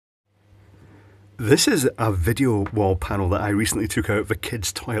This is a video wall panel that I recently took out of a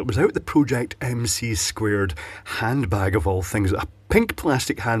kid's toy. It was out the Project MC Squared handbag of all things, a pink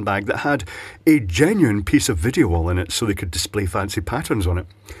plastic handbag that had a genuine piece of video wall in it so they could display fancy patterns on it.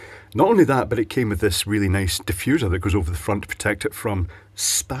 Not only that, but it came with this really nice diffuser that goes over the front to protect it from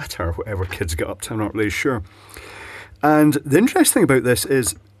spatter, whatever kids get up to, I'm not really sure. And the interesting thing about this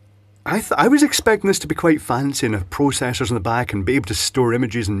is I was expecting this to be quite fancy and have processors in the back and be able to store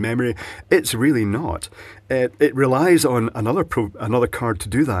images in memory. It's really not. It relies on another card to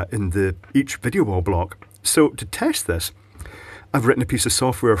do that in each video wall block. So to test this, I've written a piece of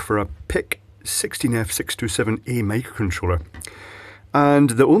software for a PIC 16F627A microcontroller. And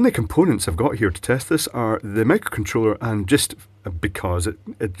the only components I've got here to test this are the microcontroller, and just because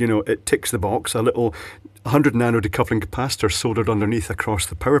it ticks the box, a little 100 nano decoupling capacitor soldered underneath across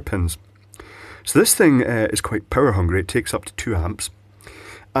the power pins. So this thing is quite power hungry. It takes up to 2 amps,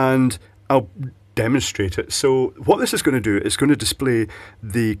 and I'll demonstrate it. So what this is going to do is going to display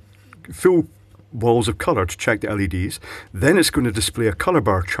the full walls of colour to check the LEDs. Then it's going to display a colour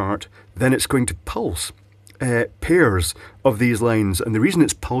bar chart. Then it's going to pulse pairs of these lines, and the reason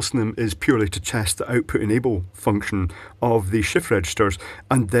it's pulsing them is purely to test the output enable function of the shift registers,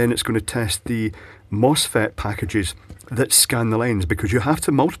 and then it's going to test the MOSFET packages that scan the lines, because you have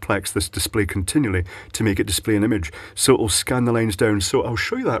to multiplex this display continually to make it display an image, so it'll scan the lines down. So I'll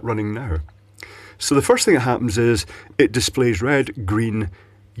show you that running now. So the first thing that happens is it displays red, green,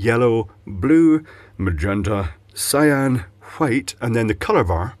 yellow, blue, magenta, cyan, white, and then the colour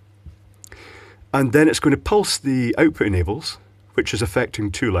bar. And then it's going to pulse the output enables, which is affecting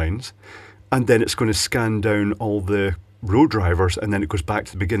 2 lines, and then it's going to scan down all the row drivers, and then it goes back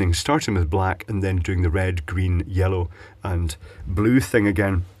to the beginning, starting with black and then doing the red, green, yellow and blue thing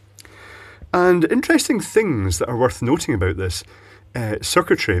again. And interesting things that are worth noting about this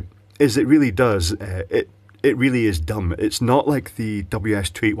circuitry is it really does, it really is dumb. It's not like the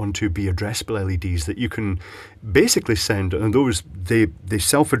WS2812B addressable LEDs that you can basically send, and those, they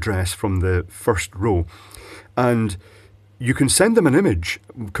self-address from the first row, and you can send them an image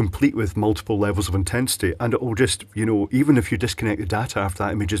complete with multiple levels of intensity, and it will just, even if you disconnect the data after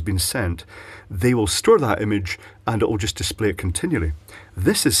that image has been sent, they will store that image and it will just display it continually.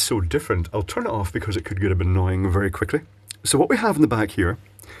 This is so different. I'll turn it off because it could get a bit annoying very quickly. So what we have in the back here,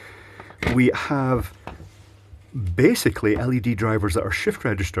 we have basically LED drivers that are shift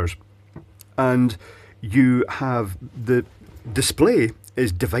registers, and you have the display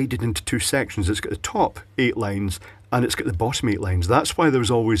is divided into 2 sections. It's got the top 8 lines and it's got the bottom 8 lines. That's why there's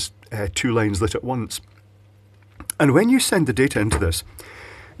always 2 lines lit at once. And when you send the data into this,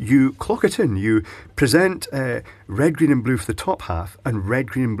 you clock it in. You present red, green and blue for the top half and red,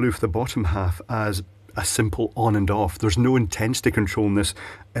 green and blue for the bottom half as a simple on and off. There's no intensity control in this.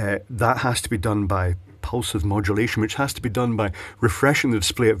 That has to be done by pulsive modulation, which has to be done by refreshing the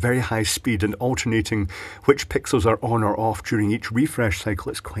display at very high speed and alternating which pixels are on or off during each refresh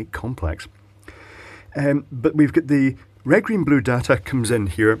cycle. It's quite complex. But we've got the red, green, blue data comes in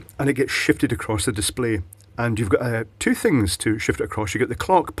here and it gets shifted across the display. And you've got 2 things to shift it across. You get the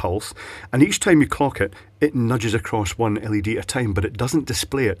clock pulse, and each time you clock it, it nudges across 1 LED at a time, but it doesn't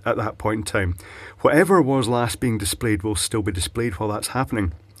display it at that point in time. Whatever was last being displayed will still be displayed while that's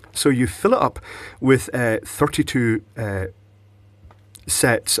happening. So you fill it up with 32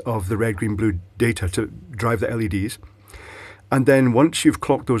 sets of the red, green, blue data to drive the LEDs. And then once you've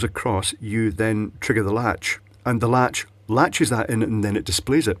clocked those across, you then trigger the latch. And the latch latches that in and then it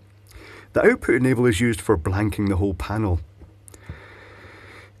displays it. The output enable is used for blanking the whole panel.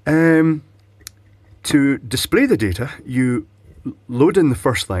 To display the data, you load in the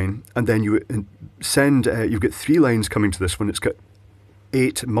first line and then you send, you've got 3 lines coming to this one. It's got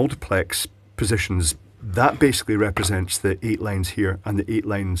 8 multiplex positions. That basically represents the 8 lines here and the 8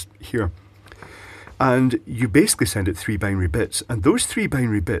 lines here. And you basically send it 3 binary bits, and those 3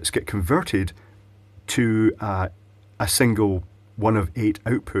 binary bits get converted to a single 1 of 8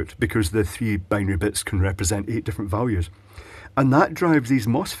 output, because the 3 binary bits can represent 8 different values. And that drives these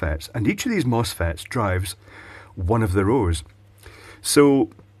MOSFETs, and each of these MOSFETs drives one of the rows. So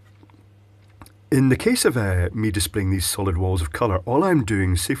in the case of me displaying these solid walls of colour, all I'm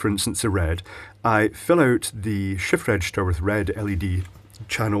doing, say for instance the red, I fill out the shift register with red LED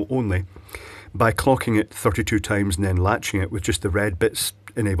channel only by clocking it 32 times and then latching it with just the red bits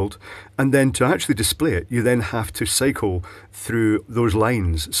enabled. And then to actually display it, you then have to cycle through those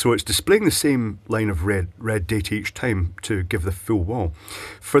lines. So it's displaying the same line of red data each time to give the full wall.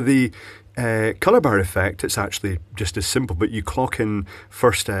 For the colour bar effect, it's actually just as simple, but you clock in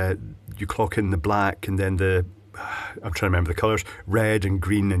first, you clock in the black and then the I'm trying to remember the colours, red and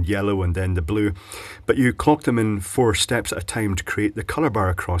green and yellow and then the blue. But you clock them in 4 steps at a time to create the colour bar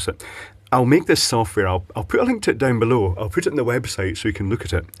across it. I'll make this software, I'll put a link to it down below. I'll put it in the website so you can look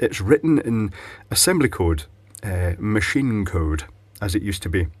at it. It's written in assembly code, machine code, as it used to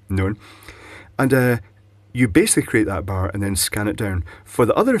be known. And you basically create that bar and then scan it down. For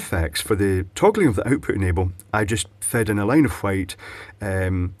the other effects, for the toggling of the output enable, I just fed in a line of white,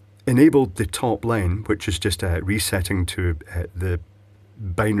 enabled the top line, which is just resetting to the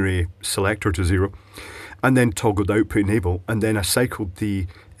binary selector to 0, and then toggled output enable, and then I cycled the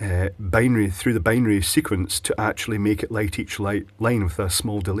binary through the binary sequence to actually make it light each line with a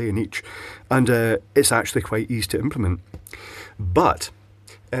small delay in each. And it's actually quite easy to implement. But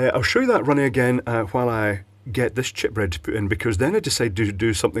I'll show you that running again while I get this chip ready to put in, because then I decided to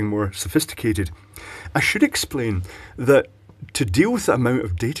do something more sophisticated. I should explain that to deal with the amount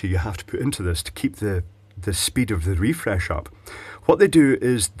of data you have to put into this to keep the speed of the refresh up, what they do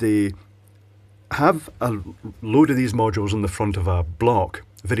is they have a load of these modules on the front of a block,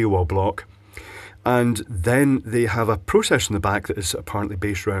 video wall block, and then they have a processor in the back that is apparently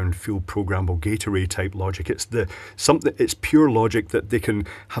based around full programmable gate array type logic. It's pure logic that they can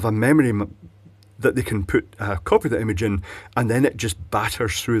have a memory that they can put a copy of the image in, and then it just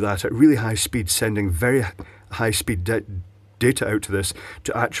batters through that at really high speed, sending very high speed data out to this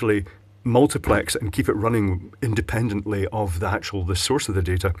to actually multiplex and keep it running independently of the source of the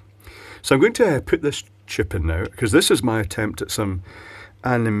data. So I'm going to put this chip in now, because this is my attempt at some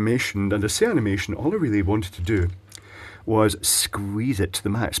animation. And to say animation, all I really wanted to do was squeeze it to the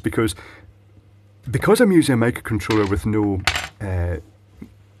max, because I'm using a microcontroller with no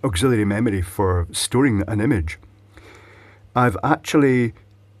auxiliary memory for storing an image. I've actually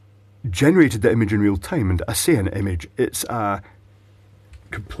generated the image in real time, and I say an image, it's a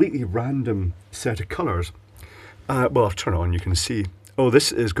completely random set of colours. Well, I'll turn it on, you can see. Oh,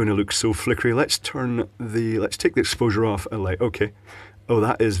 this is going to look so flickery. Let's take the exposure off and light. Okay. Oh,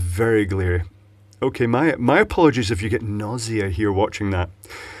 that is very glary. Okay, my apologies if you get nausea here watching that.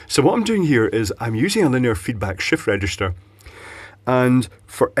 So what I'm doing here is I'm using a linear feedback shift register, and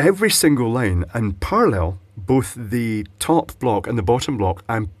for every single line and parallel, both the top block and the bottom block,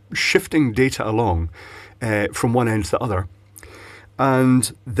 I'm shifting data along from one end to the other.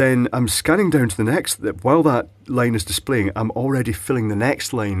 And then I'm scanning down to the next. While that line is displaying, I'm already filling the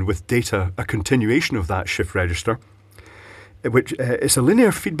next line with data, a continuation of that shift register, which it's a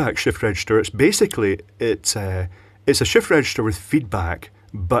linear feedback shift register. It's basically, it's a shift register with feedback,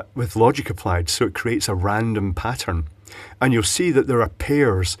 but with logic applied, so it creates a random pattern. And you'll see that there are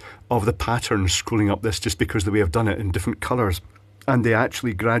pairs of the patterns scrolling up this just because the way I've done it in different colours. And they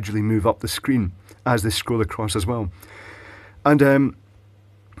actually gradually move up the screen as they scroll across as well. And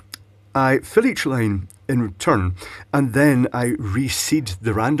I fill each line in return, and then I reseed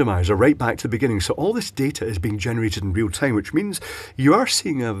the randomizer right back to the beginning. So all this data is being generated in real time, which means you are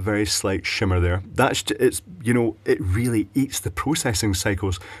seeing a very slight shimmer there. It really eats the processing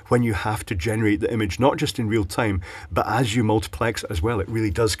cycles when you have to generate the image, not just in real time, but as you multiplex it as well. It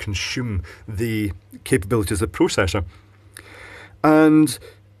really does consume the capabilities of the processor. And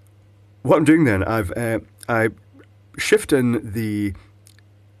what I'm doing then, I shift in the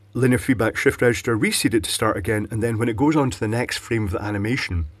linear feedback shift register, reseed it to start again, and then when it goes on to the next frame of the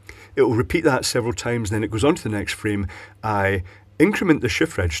animation, it will repeat that several times, then it goes on to the next frame, I increment the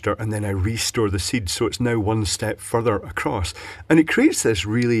shift register, and then I restore the seed, so it's now one step further across. And it creates this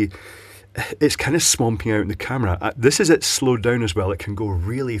really, it's kind of swamping out in the camera. This is it slowed down as well, it can go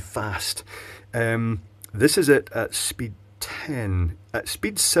really fast. This is it at speed 10. At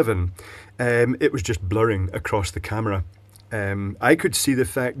speed 7, it was just blurring across the camera. I could see the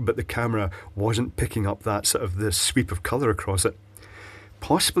effect, but the camera wasn't picking up that sort of the sweep of colour across it.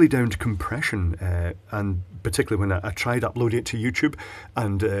 Possibly down to compression, and particularly when I tried uploading it to YouTube,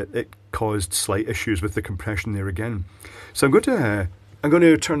 and it caused slight issues with the compression there again. So I'm going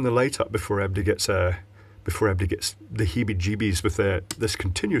to turn the light up before everybody gets the heebie-jeebies with this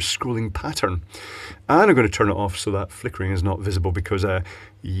continuous scrolling pattern. And I'm going to turn it off so that flickering is not visible, because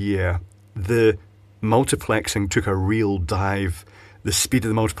yeah, the multiplexing took a real dive, the speed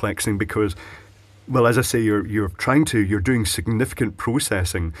of the multiplexing, because, well, as I say, you're doing significant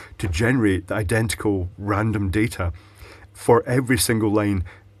processing to generate the identical random data for every single line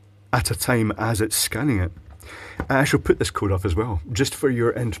at a time as it's scanning it. I shall put this code up as well, just for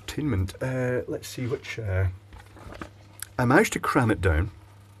your entertainment. Let's see which... I managed to cram it down.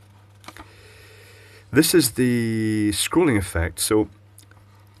 This is the scrolling effect. So,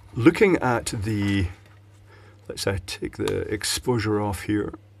 looking at the... Let's take the exposure off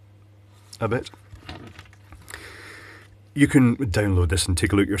here a bit. you can download this and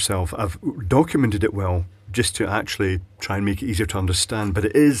take a look yourself. I've documented it well just to actually try and make it easier to understand, but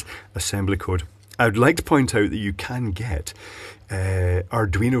it is assembly code. I would like to point out that you can get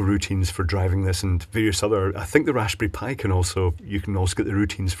Arduino routines for driving this and various other, I think the Raspberry Pi you can also get the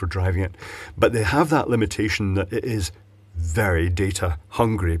routines for driving it, but they have that limitation that it is very data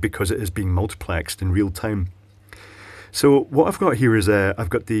hungry because it is being multiplexed in real time. So what I've got here is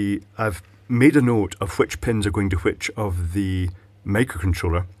I've made a note of which pins are going to which of the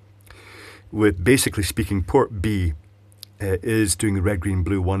microcontroller, with basically speaking port B is doing the red, green,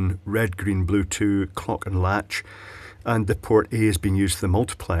 blue 1, red, green, blue 2, clock and latch, and the port A is being used for the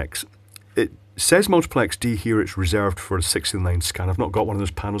multiplex. It says multiplex D here, it's reserved for a 16-line scan. I've not got one of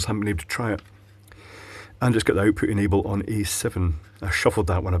those panels, haven't been able to try it. And it's got the output enable on A7. I shuffled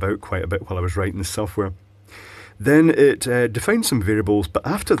that one about quite a bit while I was writing the software. Then it defines some variables, but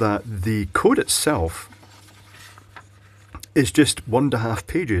after that, the code itself is just 1.5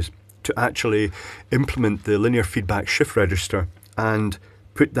 pages to actually implement the linear feedback shift register and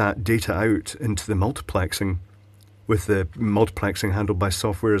put that data out into the multiplexing, with the multiplexing handled by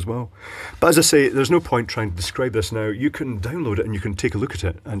software as well. But as I say, there's no point trying to describe this now. You can download it and you can take a look at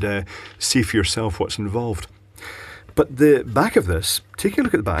it and see for yourself what's involved. But the back of this, taking a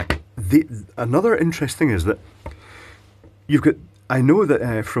look at the back, another interesting thing is that you've got, I know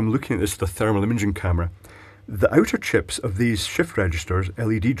that from looking at this with a thermal imaging camera, the outer chips of these shift registers,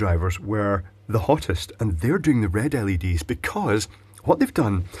 LED drivers, were the hottest, and they're doing the red LEDs because what they've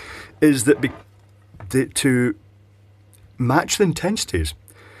done is that to match the intensities,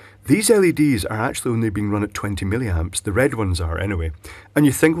 these LEDs are actually only being run at 20 milliamps. The red ones are anyway. And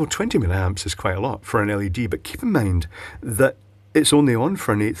you think, well, 20 milliamps is quite a lot for an LED, but keep in mind that it's only on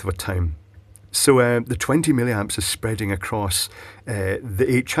for 1/8 of a time. So the 20 milliamps is spreading across the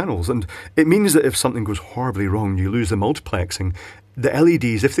 8 channels, and it means that if something goes horribly wrong, you lose the multiplexing, the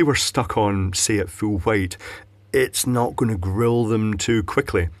LEDs, if they were stuck on, say, at full white, it's not going to grill them too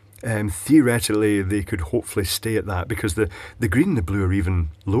quickly. Theoretically, they could hopefully stay at that because the green and the blue are even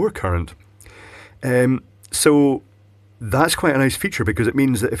lower current. So that's quite a nice feature because it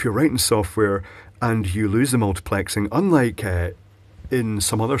means that if you're writing software and you lose the multiplexing, unlike in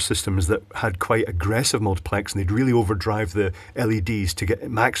some other systems that had quite aggressive multiplexing, they'd really overdrive the LEDs to get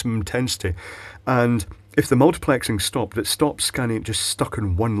maximum intensity. And if the multiplexing stopped, it stopped scanning, it just stuck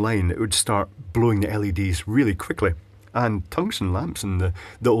in one line, it would start blowing the LEDs really quickly. And tungsten lamps and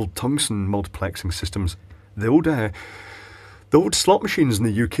the old tungsten multiplexing systems, the old slot machines in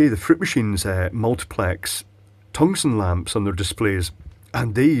the UK, the fruit machines multiplex tungsten lamps on their displays,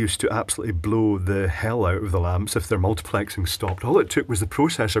 and they used to absolutely blow the hell out of the lamps if their multiplexing stopped. All it took was the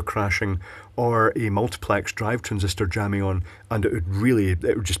processor crashing or a multiplex drive transistor jamming on, and it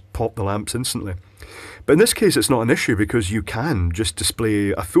would just pop the lamps instantly. But in this case, it's not an issue because you can just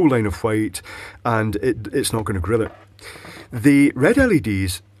display a full line of white and it's not going to grill it. The red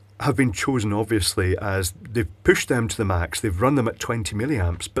LEDs have been chosen obviously as they've pushed them to the max. They've run them at 20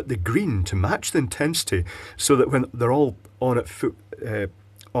 milliamps, but the green to match the intensity so that when they're all on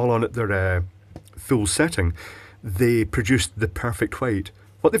at their full setting, they produce the perfect white.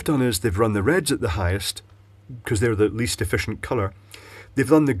 What they've done is they've run the reds at the highest because they're the least efficient colour. They've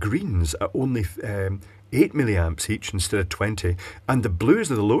done the greens at only 8 milliamps each instead of 20, and the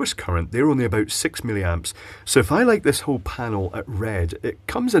blues are the lowest current. They're only about 6 milliamps. So if I like this whole panel at red, it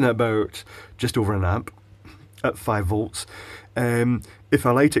comes in at about just over an amp at 5 volts. If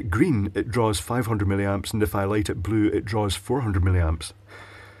I light it green, it draws 500 milliamps, and if I light it blue, it draws 400 milliamps.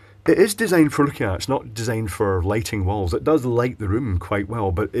 It is designed for looking at. It's not designed for lighting walls. It does light the room quite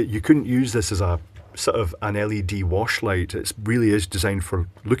well, but you couldn't use this as a sort of an LED wash light. It really is designed for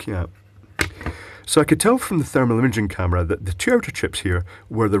looking at. So I could tell from the thermal imaging camera that the 2 outer chips here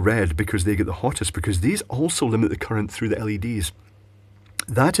were the red because they get the hottest, because these also limit the current through the LEDs.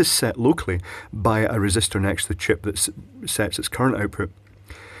 That is set locally by a resistor next to the chip that sets its current output.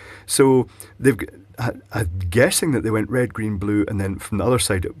 So I'm guessing that they went red, green, blue, and then from the other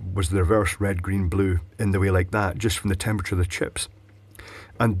side it was the reverse red, green, blue in the way like that, just from the temperature of the chips.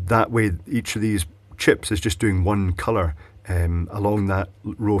 And that way each of these chips is just doing one colour along that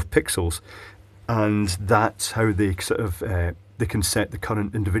row of pixels. And that's how they sort of they can set the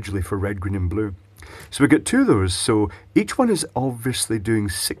current individually for red, green and blue. So we get 2 of those, so each one is obviously doing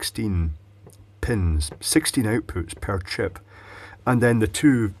 16 pins, 16 outputs per chip, and then the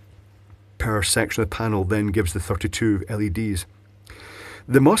 2 per section of the panel then gives the 32 LEDs.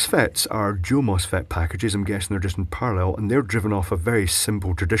 The MOSFETs are dual MOSFET packages. I'm guessing they're just in parallel, and they're driven off a very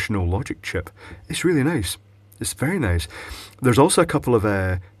simple traditional logic chip. It's really nice. It's very nice. There's also a couple of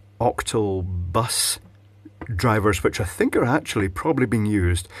octal bus drivers, which I think are actually probably being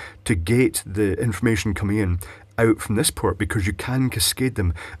used to gate the information coming in out from this port, because you can cascade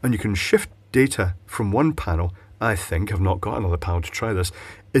them and you can shift data from one panel, I think, I've not got another panel to try this,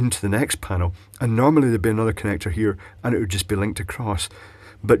 into the next panel, and normally there'd be another connector here and it would just be linked across.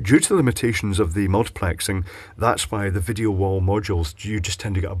 But due to the limitations of the multiplexing, that's why the video wall modules, you just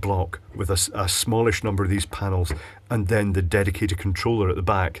tend to get a block with a smallish number of these panels, and then the dedicated controller at the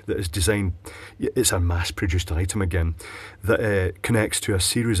back that is designed, it's a mass-produced item again, that connects to a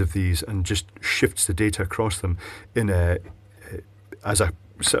series of these and just shifts the data across them in as a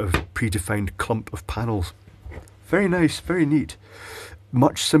sort of predefined clump of panels. Very nice, very neat.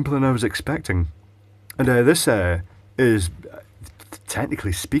 Much simpler than I was expecting. And this is,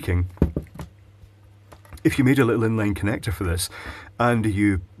 technically speaking, if you made a little inline connector for this and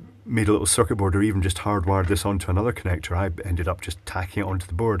you made a little circuit board or even just hardwired this onto another connector, I ended up just tacking it onto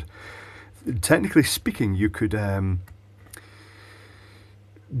the board. Technically speaking, you could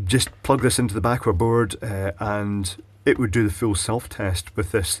just plug this into the back of a board and it would do the full self-test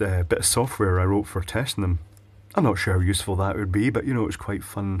with this bit of software I wrote for testing them. I'm not sure how useful that would be, but you know, it was quite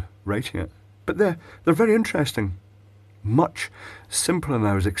fun writing it. But they're very interesting. Much simpler than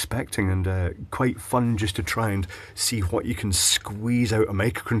I was expecting, and quite fun just to try and see what you can squeeze out a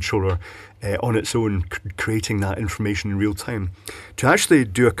microcontroller on its own, creating that information in real time. To actually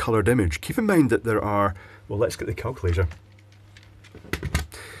do a coloured image, keep in mind that there are, well, let's get the calculator.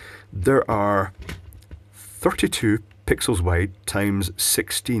 There are 32 pixels wide times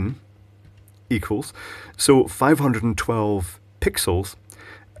 16 equals, so 512 pixels,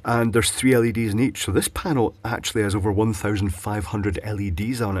 and there's 3 LEDs in each, so this panel actually has over 1,500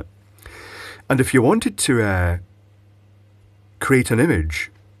 LEDs on it. And if you wanted to create an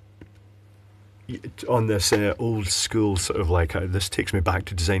image on this old school sort of like, this takes me back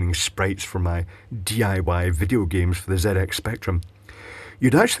to designing sprites for my DIY video games for the ZX Spectrum,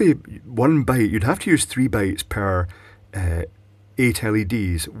 you'd actually, 1 byte, you'd have to use 3 bytes per 8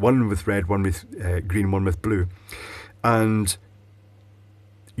 LEDs, one with red, one with green, one with blue. And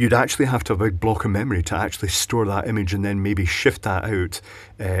you'd actually have to have a big block of memory to actually store that image and then maybe shift that out,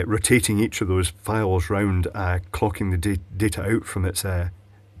 rotating each of those files round, clocking the data out from its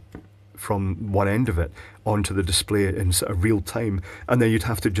from one end of it onto the display in sort of real time, and then you'd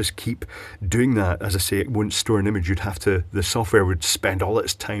have to just keep doing that. As I say, it won't store an image. You'd have to, the software would spend all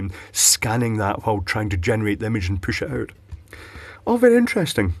its time scanning that while trying to generate the image and push it out. All very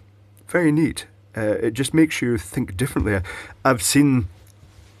interesting, very neat. It just makes you think differently. I've seen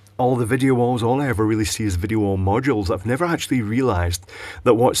all the video walls, all I ever really see is video wall modules. I've never actually realised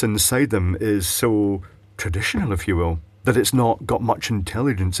that what's inside them is so traditional, if you will, that it's not got much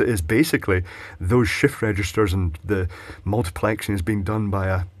intelligence. It is basically those shift registers, and the multiplexing is being done by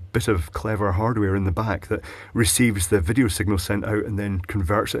a bit of clever hardware in the back that receives the video signal sent out and then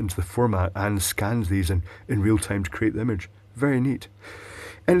converts it into the format and scans these in real time to create the image. Very neat.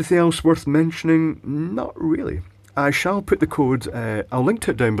 Anything else worth mentioning? Not really. I shall put the code, I'll link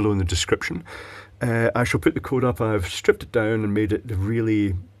to it down below in the description. I shall put the code up. I've stripped it down and made it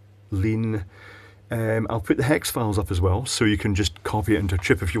really lean. I'll put the hex files up as well, so you can just copy it into a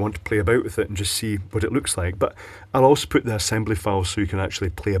chip if you want to play about with it and just see what it looks like. But I'll also put the assembly files so you can actually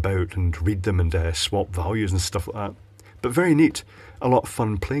play about and read them and swap values and stuff like that. But very neat. A lot of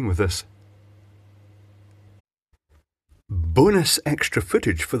fun playing with this. Bonus extra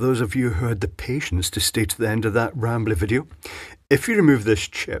footage for those of you who had the patience to stay to the end of that rambly video. If you remove this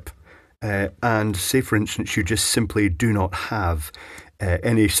chip and say for instance you just simply do not have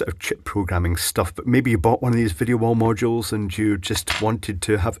any sort of chip programming stuff, but maybe you bought one of these video wall modules and you just wanted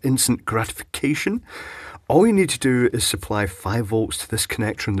to have instant gratification, all you need to do is supply 5 volts to this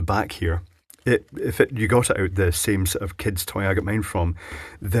connector in the back here. You got it out the same sort of kid's toy I got mine from,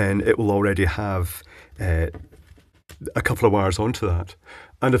 then it will already have a couple of wires onto that.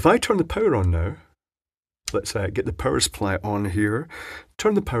 And if I turn the power on now, let's get the power supply on here,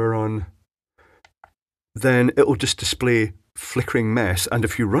 turn the power on, then it will just display flickering mess. And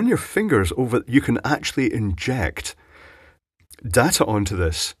if you run your fingers over, you can actually inject data onto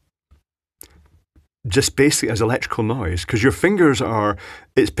this, just basically as electrical noise, because your fingers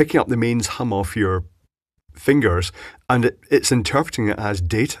it's picking up the mains hum off your fingers and it's interpreting it as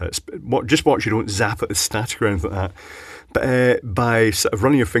data. Just watch you don't zap it as static or anything like that. But by sort of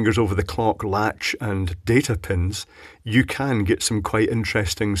running your fingers over the clock, latch and data pins, you can get some quite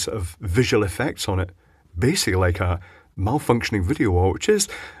interesting sort of visual effects on it. Basically like a malfunctioning video wall, which is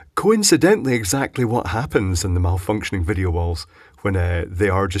coincidentally exactly what happens in the malfunctioning video walls when they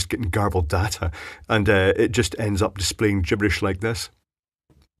are just getting garbled data, and it just ends up displaying gibberish like this.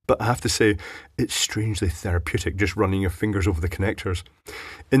 But I have to say, it's strangely therapeutic just running your fingers over the connectors.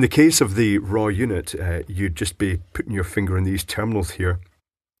 In the case of the raw unit, you'd just be putting your finger in these terminals here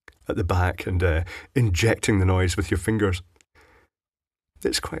at the back and injecting the noise with your fingers.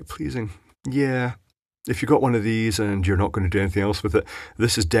 It's quite pleasing. Yeah, if you've got one of these and you're not going to do anything else with it,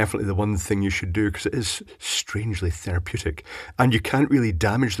 this is definitely the one thing you should do because it is strangely therapeutic. And you can't really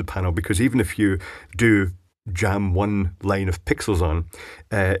damage the panel because even if you do jam one line of pixels on,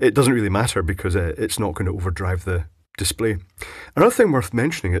 it doesn't really matter because it's not going to overdrive the display. Another thing worth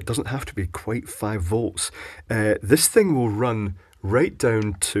mentioning, it doesn't have to be quite 5 volts. This thing will run right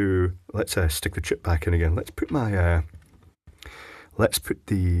down to, let's stick the chip back in again. Let's put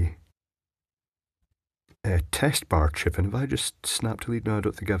the test bar chip in. Have I just snapped a lead? No, I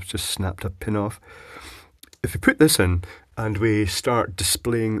don't think I've just snapped a pin off. If we put this in and we start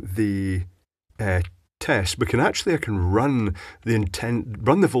displaying the test, I can run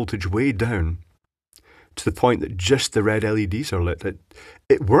the voltage way down to the point that just the red LEDs are lit.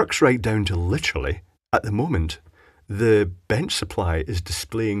 It works right down to literally, at the moment, the bench supply is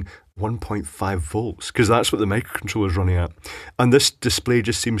displaying 1.5 volts because that's what the microcontroller is running at. And this display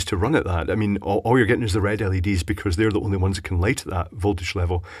just seems to run at that. I mean, all you're getting is the red LEDs because they're the only ones that can light at that voltage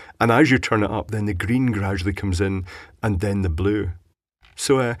level. And as you turn it up, then the green gradually comes in and then the blue.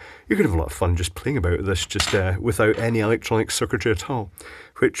 So you're going to have a lot of fun just playing about with this just without any electronic circuitry at all,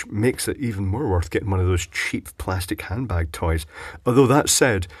 which makes it even more worth getting one of those cheap plastic handbag toys. Although that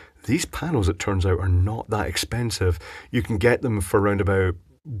said, these panels, it turns out, are not that expensive. You can get them for around about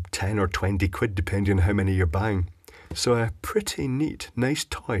 10 or 20 quid, depending on how many you're buying. So pretty neat, nice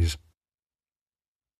toys.